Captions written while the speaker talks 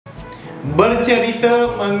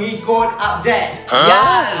Bercerita mengikut objek. Ya.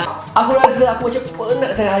 Aku rasa aku macam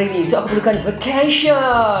penat sangat hari ni. So aku perlukan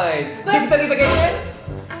vacation. Jom kita pergi vacation.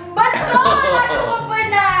 Betul, aku pun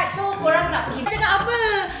penat. So korang nak pergi cakap apa?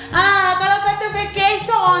 Kalau kata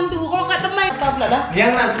vacation tu, kalau kat teman kau pula dah.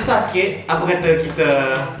 Yang nak susah sikit, apa kata kita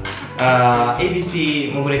ABC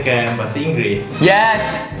menggunakan bahasa Inggeris.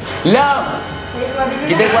 Yes. Love. Saya keluar dulu.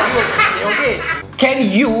 Kita buat dulu. Okay. Can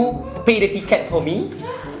you pay the ticket for me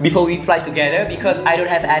before we fly together? Because I don't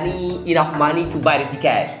have enough money to buy the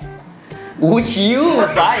ticket. Would you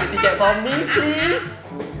buy the ticket for me, please?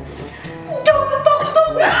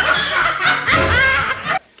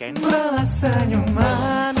 Kan balas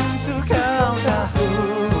senyuman untuk kau tahu.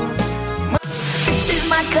 This is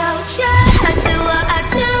my culture. I do what I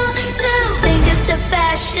do. To think it's a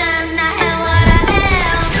fashion. I am what I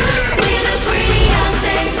am. We the pretty young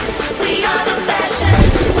things. We are the fashion.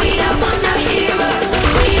 We don't want no heroes.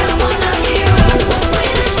 We don't want no heroes.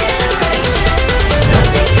 We're the generation. So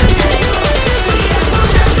sick of labels. We don't want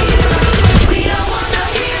no heroes. We don't want no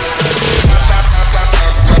heroes.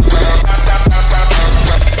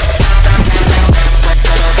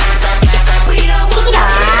 We don't want no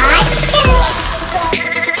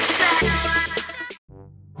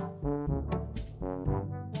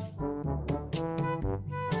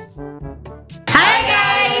Hi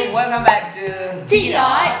guys. Welcome back to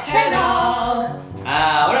Cilot Channel.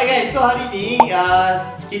 Alright guys, so hari ni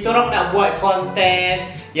kita orang nak buat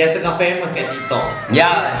konten yang tengah famous kat TikTok.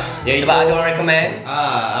 Yes. Iaitu- Sebab ada orang recommend.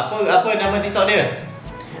 Apa nama TikTok dia?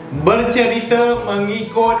 Bercerita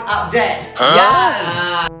mengikut objek. Yes.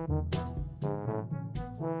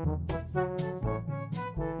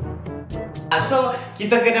 So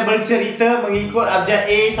kita kena bercerita mengikut objek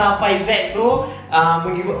A sampai Z tu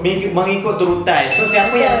mengikut turutan. So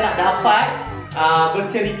siapa yang tak dapat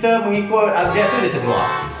bercerita mengikut objek tu dia terkeluar.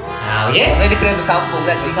 Okay? Maksudnya dia kena bersambung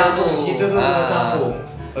kan cerita tu. Cerita tu bersambung.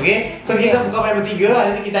 Okay? So kita bukan main bertiga.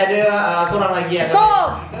 Hari ni kita ada seorang lagi yang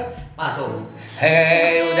masuk.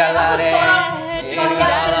 Hey, udahlah deh.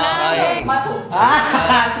 Masuk.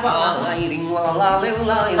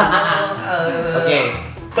 Okay.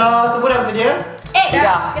 So semua dah bersedia?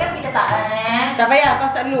 Dah. Kenapa kita tak? Tak payah, kau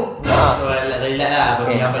start dulu. So relax lah.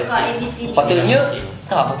 Bagi apa Kau ABC ni.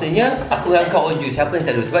 Patutnya aku yang kau on siapa yang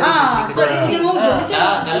selalu sebab dia sini ke so di sini hujung je.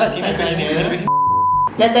 Kalau sini ke sini.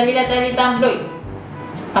 Datang tabloid.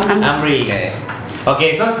 Amri. Okay.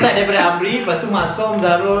 Okay, so start daripada Amri, lepas tu Masom,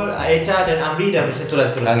 Zarul, Echa dan Amri dah bersatu lah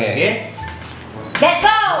sekarang. Okay. Let's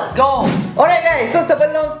go. Let's go. Alright guys, so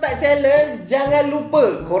sebelum start challenge, jangan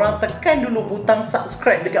lupa korang tekan dulu butang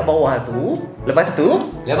subscribe dekat bawah tu. Lepas tu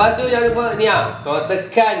Jangan lupa ni kau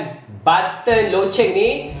tekan button loceng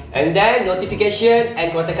ni and then notification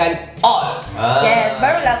and kau tekan all. Yes,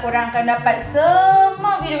 barulah korang akan dapat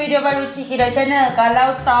semua video-video baru Cik Kidot Channel.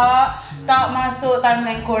 Kalau tak masuk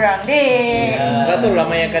timeline korang deh. sebab tu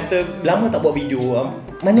ramai yang kata lama tak buat video.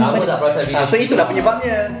 Lama tak perasan video. So itulah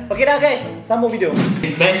penyebabnya. Okay dah guys, sambung video.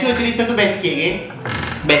 Best cerita tu best sikit okay?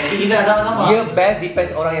 Best sikit kita nak sama-sama. Dia best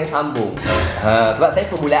depends orang yang sambung. Sebab saya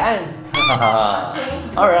permulaan.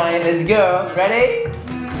 Alright, let's go. Ready?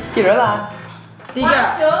 Kira lah. 3,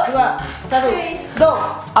 2, 1, go.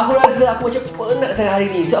 Aku rasa aku macam penat sangat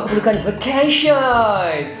hari ni. So aku perlukan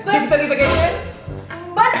vacation. Jom kita pergi vacation.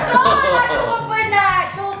 Betul, aku pun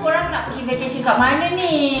penat. So korang nak pergi vacation kat mana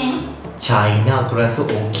ni? China aku rasa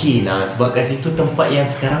okey lah sebab kat situ tempat yang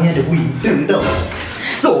sekarang ni ada winter tau.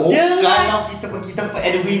 So, kalau kita pergi tempat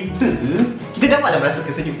ada winter, kita dapatlah merasa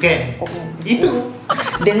kesejukan. Itu.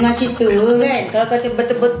 Dengar cerita kan, kalau kata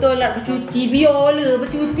betul-betul nak bercuti, biarlah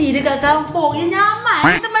bercuti dekat kampung yang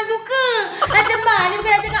nyaman. Teman suka. Teman ni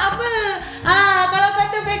bukan nak cakap apa. Kalau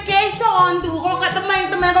kata vacation tu, kalau kat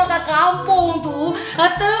teman-teman kau kat kampung tu,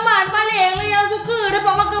 teman paling yang suka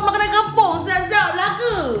dapat makan makanan kampung sedap-sedap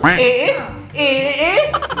belaka.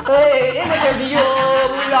 Macam dia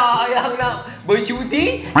pula yang nak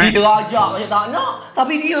bercuti. Kita ajak macam tak nak.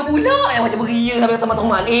 Tapi dia pula yang macam beria sampai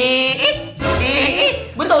teman-teman.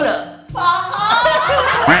 Betul tak? Faham.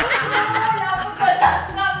 Apa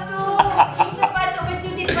cakap tu? Kita patut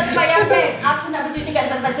bercuti di tempat yang best. Aku nak bercuti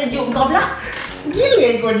kat tempat sejuk. Kau pula? Gila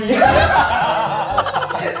yang kau ni.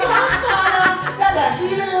 Dah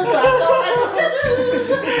gila kau.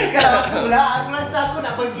 Kalau aku pula, aku rasa aku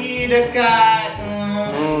nak pergi dekat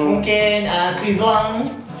mungkin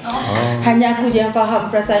Switzerland. Hanya aku je yang faham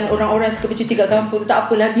perasaan orang-orang suka bercuti kat kampung tu. Tak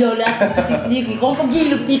apalah, biarlah aku pergi sendiri. Korang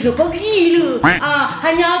pergilah bertiga, pergilah.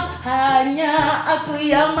 Hanya aku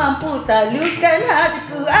yang mampu talukan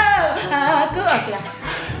hatiku. Aku okeylah.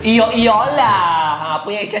 Iyalah. Apa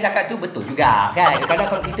yang Echa cakap tu betul juga kan. Kadang-kadang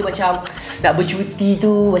kalau kita macam nak bercuti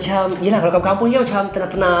tu macam yelah kalau kat kampung ni macam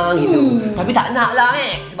tenang-tenang gitu. Tapi tak nak lah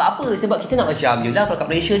Sebab apa? Sebab kita nak macam yelah kalau kat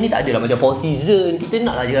Malaysia ni tak adalah macam 4 season. Kita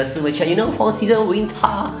nak lah je rasa macam 4 season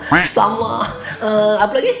winter, summer,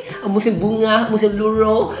 apa lagi? Musim bunga, musim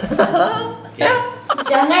luruh.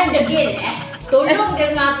 Jangan degil Tolong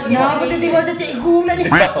dengar Kenapa tiba-tiba macam cikgu pula ni?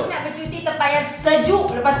 Aku nak bercuti tempat yang sejuk.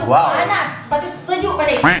 Lepas tu panas. Lepas tu sejuk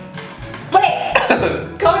balik. Balik.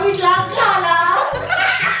 Kau ni kelakar lah.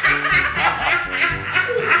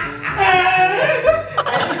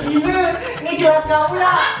 Aduh gila. Ni kelakar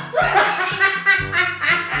pula.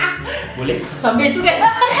 Boleh? Sambil tu kan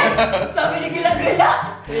sambil dia gelak-gelak.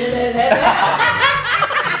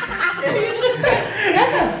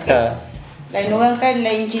 Lain orang kan,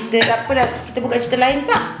 lain cerita. Tak apa dah, kita buka cerita lain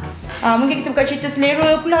pula. Mungkin kita buka cerita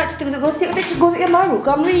selera pula. Cerita gosip. Kita cerita gosip yang baru,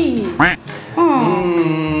 Kamri.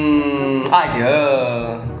 Ada.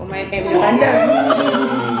 Kau main benda kandang.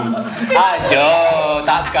 Ada.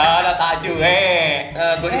 Takkan lah tak ada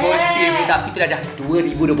gosip-gosip ni. Tapi tu dah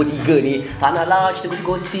 2023 ni. Tak nak lah cerita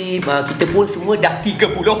gosip-gosip. Kita pun semua dah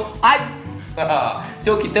 30-an.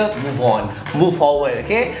 So kita move on, move forward,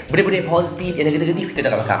 okay? Benda-benda positif yang negatif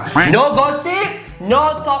kita tak belakang. No gossip,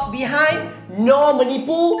 no talk behind, no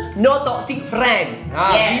menipu, no toxic friend.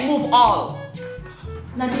 Remove all.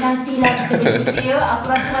 Nanti-nantilah kita bercuti ya.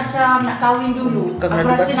 Aku rasa macam nak kahwin dulu. Aku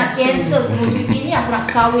rasa nak cancel semua cuti ni. Aku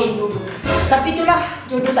nak kahwin dulu. Tapi itulah,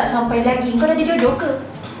 jodoh tak sampai lagi. Kau dah ada jodoh ke?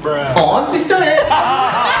 On sister.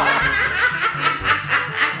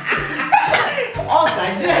 On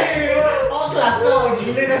saja. On kelakar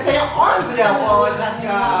gila dah saya on saja awak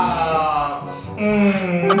cakap.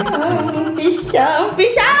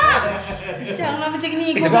 Pisang lah macam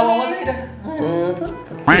ni. Kita bawa awak tadi dah.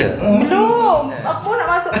 Belum. Aku nak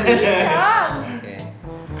masuk pisang.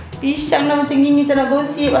 Pisang lah macam ni, tak nak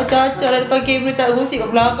gosip. Acak-acak lah depan kamera tak gosip.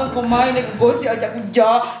 Kat belakang kau main lagi gosip. Acak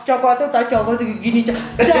kejar. Cakap tu tak cakap tu gini. Cak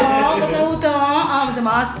kau tahu tak? Macam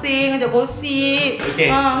asing ajak gosip.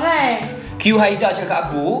 Okay. Kan? Q Haida cakap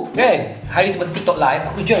aku kan, hari tu masa TikTok live,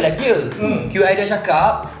 aku join live dia. Q Haida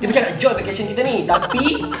cakap dia macam nak join vacation kita ni,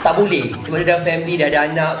 tapi tak boleh sebab dia dah family, dah ada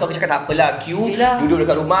anak. So aku cakap tak apalah Q, duduk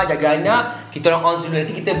dekat rumah jaga anak, kita orang on dulu,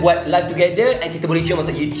 nanti kita buat live together and kita boleh join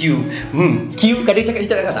masuk YouTube. Q kan dia cakap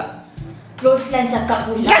cerita kat tak? Roslan cakap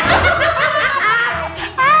pula.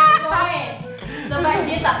 Sebab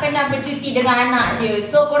dia tak pernah bercuti dengan anak dia.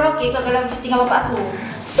 So korang okey ke kalau bercuti dengan bapak aku?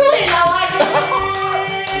 Sulit lah wajib.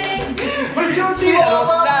 Bercuti dengan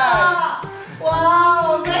bapak.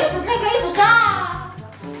 Wow, saya suka.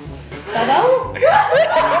 Tak tahu.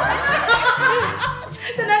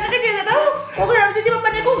 Tenaga kerja tak tahu. Korang nak bercuti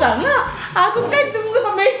bapak dia korang lah. Aku kan tunggu kat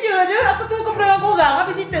Malaysia je. Aku tunggu perangai korang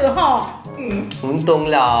habis cerita.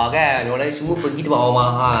 Untunglah kan, orang lain semua pergi tempat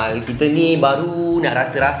mahal. Kita ni baru nak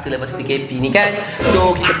rasa-rasa lepas PKP ni kan.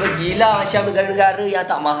 So kita pergilah macam negara-negara yang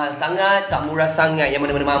tak mahal sangat, tak murah sangat, yang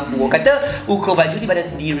mana-mana mampu. Orang kata ukur baju di badan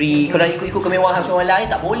sendiri. Kalau nak ikut-ikut kemewahan macam orang lain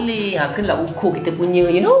tak boleh. Kenalah ukur kita punya,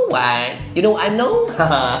 you know what? You know what I know?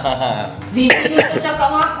 Vivi tu cakap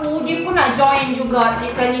dengan aku, dia pun nak join juga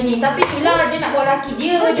trip kali ni. Tapi itulah, dia nak bawa laki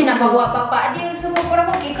dia, dia nak bawa bapak dia. Semua korang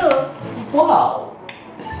okey ke? Wow.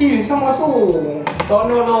 Serius sama masuk.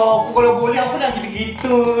 Tolonglah, aku kalau boleh aku nak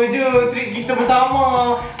kita-kita je. Trip kita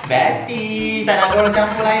bersama. Bestie. Tak nak ada orang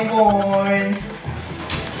campur lain pun.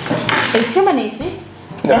 Isteri mana isteri?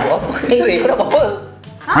 Nak buat apa? Isteri kau nak buat apa?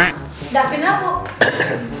 Dah kenapa?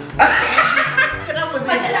 Kenapa sih?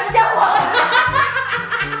 Macam nak menjawab.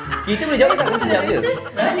 Kita boleh jawab tak? Senyap je.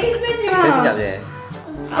 Boleh senyap. Senyap je.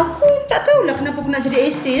 Aku tak tahulah kenapa aku nak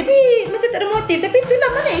jadi isteri. Tapi macam tak ada motif. Tapi itulah,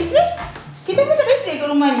 mana isteri? Kita pun tak ada isteri kat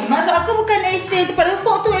rumah ni. Maksud aku bukan isteri tempat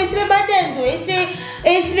lekuk tu. Isteri badan tu. Isteri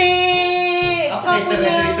Apa kau kita punya.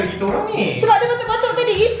 nak cerita kita orang ni? Sebab dia batuk-batuk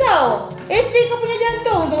tadi risau. Isteri kau punya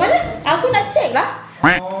jantung tu. Mana? Aku nak check lah.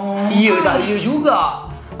 Ya tak ya juga.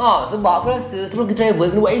 Sebab aku rasa sebelum kita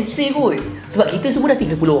travel kena buat isteri kot. Sebab kita semua dah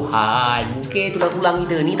 30-an. Mungkin tulang-tulang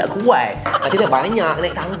kita ni tak kuat. Kita dah banyak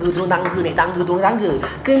naik tangga, turun tangga, naik tangga, turun tangga.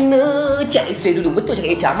 Kena check isteri dulu. Betul cakap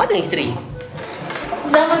Echa, mana isteri?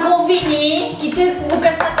 Zaman Covid ni, kita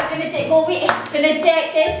bukan setakat kena check Covid, kena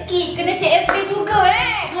check test kit, kena check X-ray juga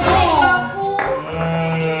aku.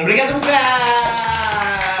 Berikan tepukan.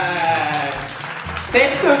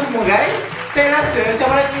 Settle semua guys. Saya rasa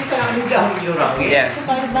cabaran ini sangat mudah bagi orang. Okay? Yes.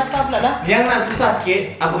 Tukar batal pula dah. Yang nak susah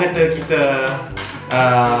sikit, apa kata kita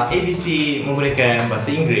ABC menggunakan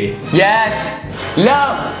bahasa Inggeris. Yes.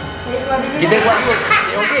 Love. Saya keluar dulu Kita dah. buat dua.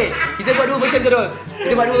 Okay. Kita buat dua version terus.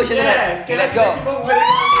 Kita buat dua version terus. Yes. Let's go. Kita cuba menggunakan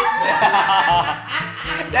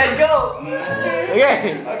Let's go.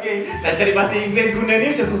 Okay. Okay, nak cari bahasa Inggeris guna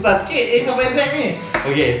ni macam susah sikit A sampai Z ni.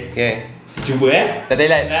 Okay, Okay. cuba Tak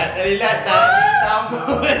terlihat. Tak terlihat, tak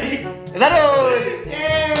tambah. Satu.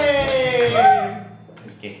 Yeay.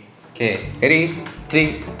 Okay. Okay. Ready?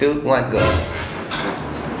 3, 2, 1, go.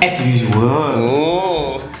 As usual.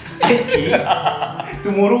 Oh. I think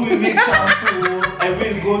tomorrow we will I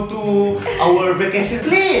will go to our vacation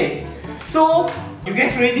place. So, you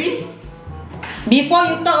guys ready? Before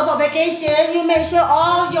you talk about vacation, you make sure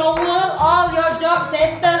all your work, all your job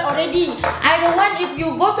settled already. I don't want if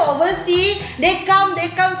you go to overseas, they come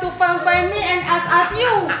to find me and ask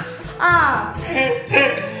you.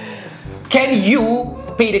 Can you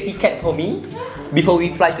pay the ticket for me before we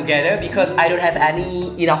fly together? Because I don't have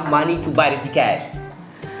enough money to buy the ticket.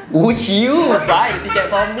 Would you buy the ticket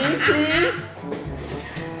for me, please?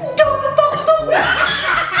 Don't talk to me.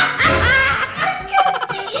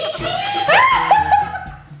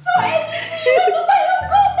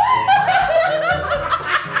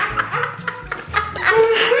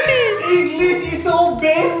 English is so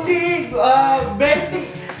basic,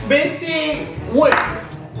 basic words.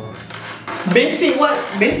 Basic what?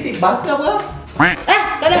 Basic bahasa apa?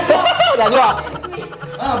 Dah keluar.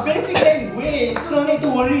 Basic language. So no need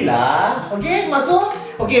to worry lah. Okay, masuk.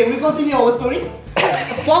 Okay, we continue our story.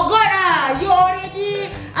 Forgot you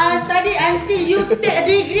already study until you take a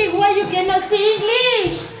degree. Why you cannot speak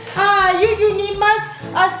English? You Nimas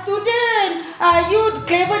student. You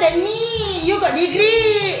clever than me. You got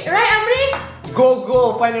degree, right, Amri?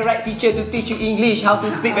 Go, find the right teacher to teach you English, how to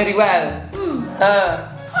speak very well.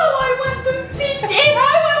 How I want to teach him. How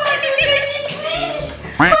I want to learn English.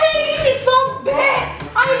 My English is so bad.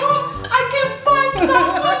 I hope I can find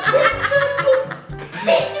someone better to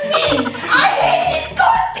teach me. I hate this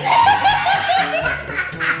content.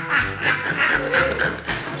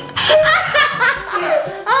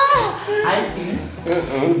 I think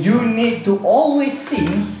you need to always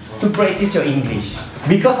sing to practice your English.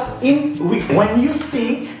 Because when you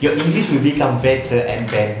sing, your English will become better and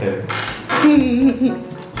better.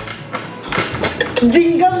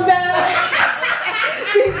 Jingle bell,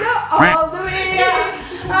 jingle all the way.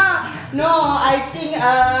 No, I sing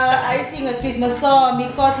a Christmas song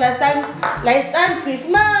because last time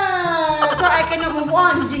Christmas, so I cannot move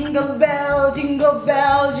on. Jingle bell, jingle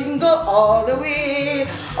all the way.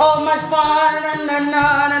 Oh, much fun, na na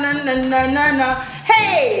na na na na na na.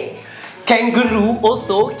 Hey. Kangaroo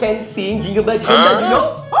also can sing Jingle Bell, Jingle Bell, you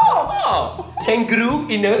know? Oh! Kangaroo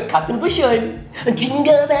in a cartoon version.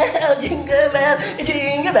 Jingle bell, jingle bell,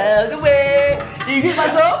 jingle bell the way. Is it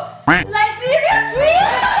Masuk? Like seriously?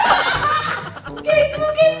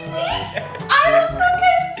 Kangaroo can sing? I also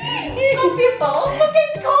can sing. Some people also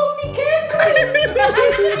can call me kangaroo.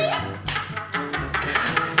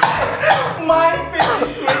 My face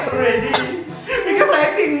is ready. Because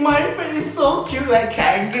I think my face is so cute like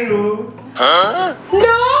kangaroo. Huh? No,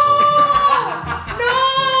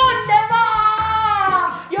 never.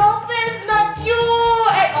 Your face not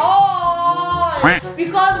cute at all.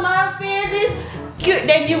 Because my face is cute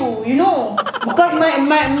than you know. Because my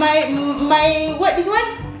what this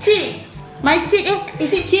one? Cheek. My cheek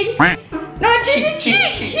is it chin? No, this is chin.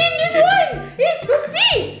 Chin this one. It's too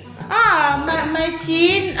big. My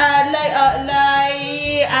chin like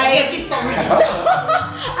I. Please stop.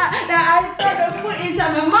 I saw the food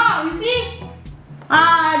inside my mouth. You see?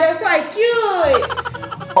 That's why cute.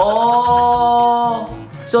 Oh,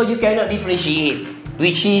 so you cannot differentiate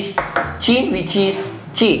which is chin, which is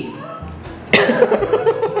cheek.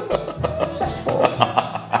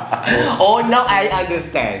 Oh, now I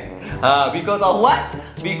understand. Because of what?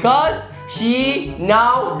 Because she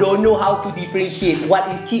now don't know how to differentiate what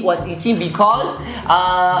is cheek, what is chin. Because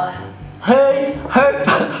her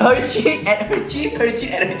cheek and her cheek, her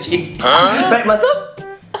cheek and her cheek. Right, Masuk?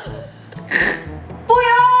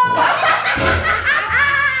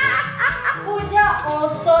 Puja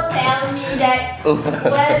also tell me that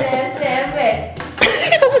when there's seven.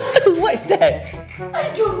 What is that?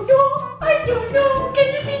 I don't know. Can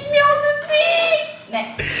you teach me how to speak?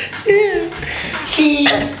 Next.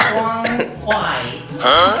 He's Swai.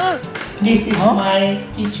 This is my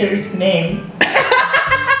teacher's name.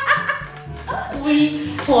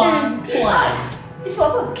 We Swai. It's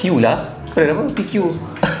what? Q lah. Kau dah apa? PQ.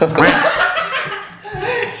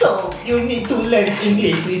 So you need to learn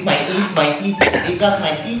English with my teacher because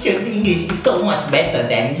my teacher's English is so much better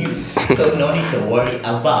than you. So no need to worry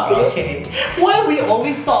about. Okay. Why we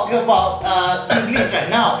always talk about English right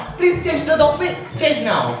now? Please change the topic. Change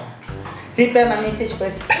now. Reply my message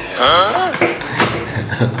first.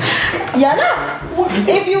 Yalah.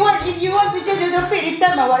 If you want to change the topic,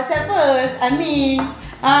 reply my WhatsApp first. I mean,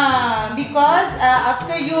 because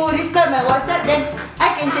after you reply my WhatsApp, then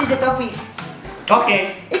I can change the topic.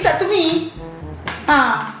 Okay. It's up to me.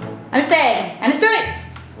 Understand? Understood?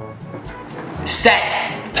 Set.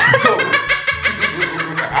 Go.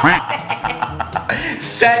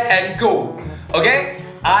 Set and go. Okay?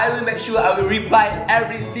 I will make sure I will reply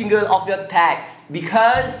every single of your texts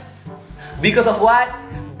because of what?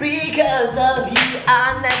 Because of you,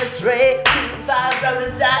 I never stray too far from the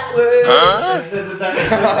side world.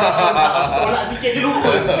 Tolak sikit je lupa.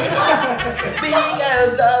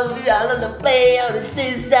 Because of you, I love to play on the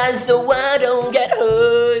seaside so I don't get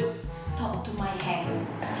hurt. Talk to my hand.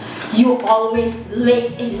 You always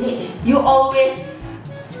late and late. You always.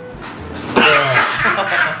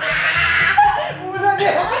 Ulang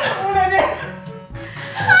dia.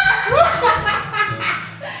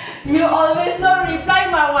 You always don't reply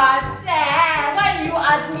my WhatsApp. Why you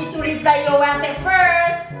ask me to reply your WhatsApp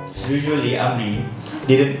first? Usually Amri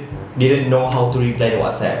didn't know how to reply the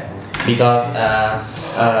WhatsApp because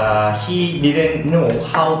he didn't know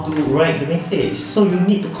how to write the message. So you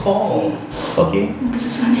need to call. Okay?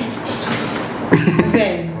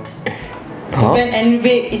 Ben. Ben and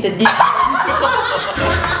vape is a different.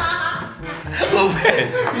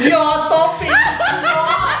 Your topic is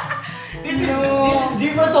not. This is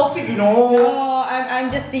different topic, you know. No,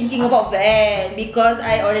 I'm just thinking about van because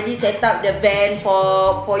I already set up the van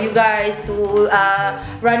for you guys to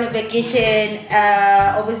run a vacation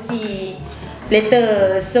overseas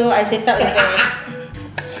later. So I set up the van.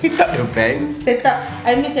 Set up your van? Set up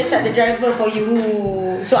the driver for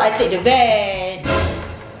you. So I take the van.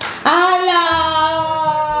 Alah,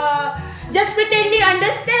 just pretending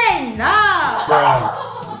understand.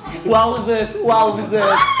 Wowzers,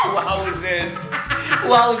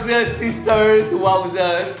 sisters,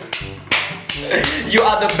 wowzers. You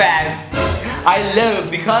are the best. I love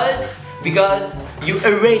because you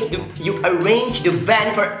arrange the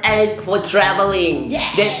van for us for traveling.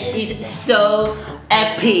 Yes. That is so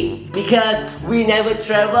epic because we never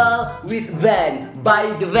travel with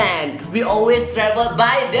by the van. We always travel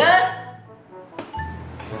by the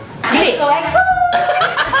XOXO.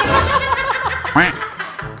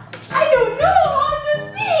 I don't know how to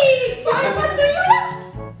speak. So I must do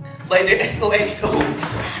you. by the XOXO.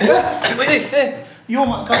 Wait. You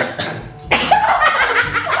mak kau.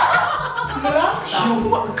 You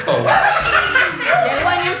mak kau. That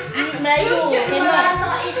one is Melayu.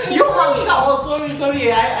 Cannot. You mak kau. Oh,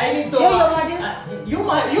 sorry. I need to. Your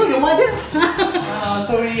mother. Your mother.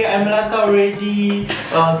 Sorry, I'm Melata already.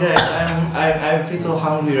 Guys, I feel so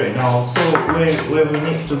hungry right now. So where we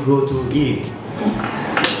need to go to eat?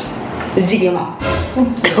 Zip your mouth.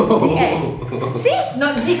 See?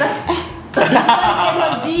 Not zip. This one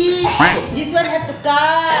cannot zip. This one have to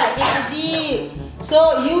cut. Cannot zip.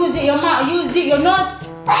 So you zip your mouth. You zip your nose.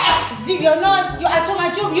 Zip your nose. You acung.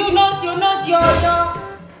 You nose. Your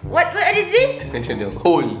What is this? I don't know.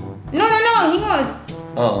 Hole. No. Hingus.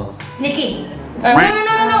 Oh. Licking. No.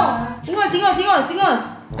 Hingus.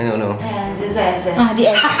 I don't know. This one. The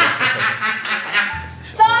end.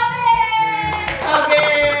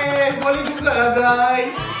 Okay, boleh juga lah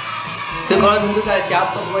guys. So korang tentukan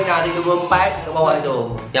siapa pun yang ada nombor 4 kat bawah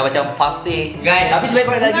tu. Yang macam fasih. Guys. Tapi sebenarnya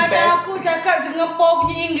korang nak lagi Kata best. aku cakap Singapore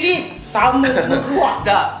punya Inggeris sama semua keluar.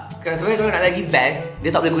 Tak. Sebenarnya korang nak lagi best.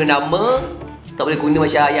 Dia tak boleh guna nama. Tak boleh guna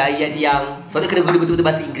macam ayat-ayat yang. Sebab tu kena guna betul-betul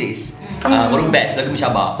bahasa Inggeris. Baru best. Lagu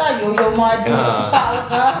mencabar. Tak your mother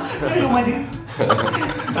sepak kah? Your mother.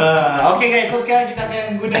 Okay guys, so sekarang kita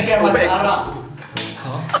akan gunakan bahasa Arab.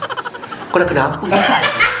 Kau dah kenapa sangat?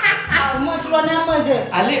 Semua keluar nama je.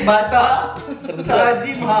 Alif Bata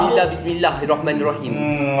Sajim Bismillahirrahmanirrahim.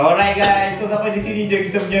 Alright guys, so sampai di sini je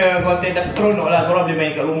kita punya konten. Tapi seronok lah, korang boleh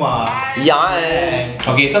main kat rumah. Yes.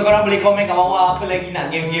 Okay, so korang boleh komen kat bawah apa lagi nak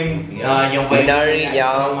game-game yang menarik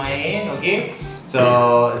yang main. Okay, so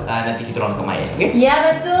nanti kita orang akan main. Okay. Ya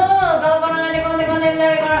betul. Kalau korang ada konten-konten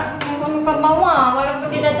menarik korang kat bawah. Walaupun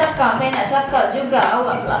dia dah cakap, saya nak cakap juga.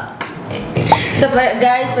 Awak pula. So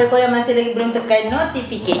guys, kalau korang masih lagi belum tekan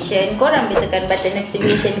notification, korang boleh tekan button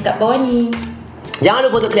notification dekat bawah ni. Jangan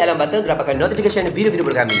lupa untuk klik alarm button untuk dapatkan notification video-video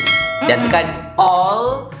baru kami. Dan tekan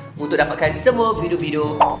all untuk dapatkan semua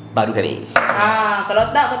video-video baru kami.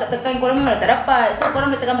 Kalau tak, kau tak tekan, korang memang tak dapat. So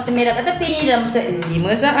korang boleh tekan button merah kat tepi ni dalam 5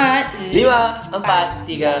 saat. 5, 4,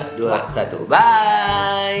 3, 2, 1.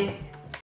 Bye.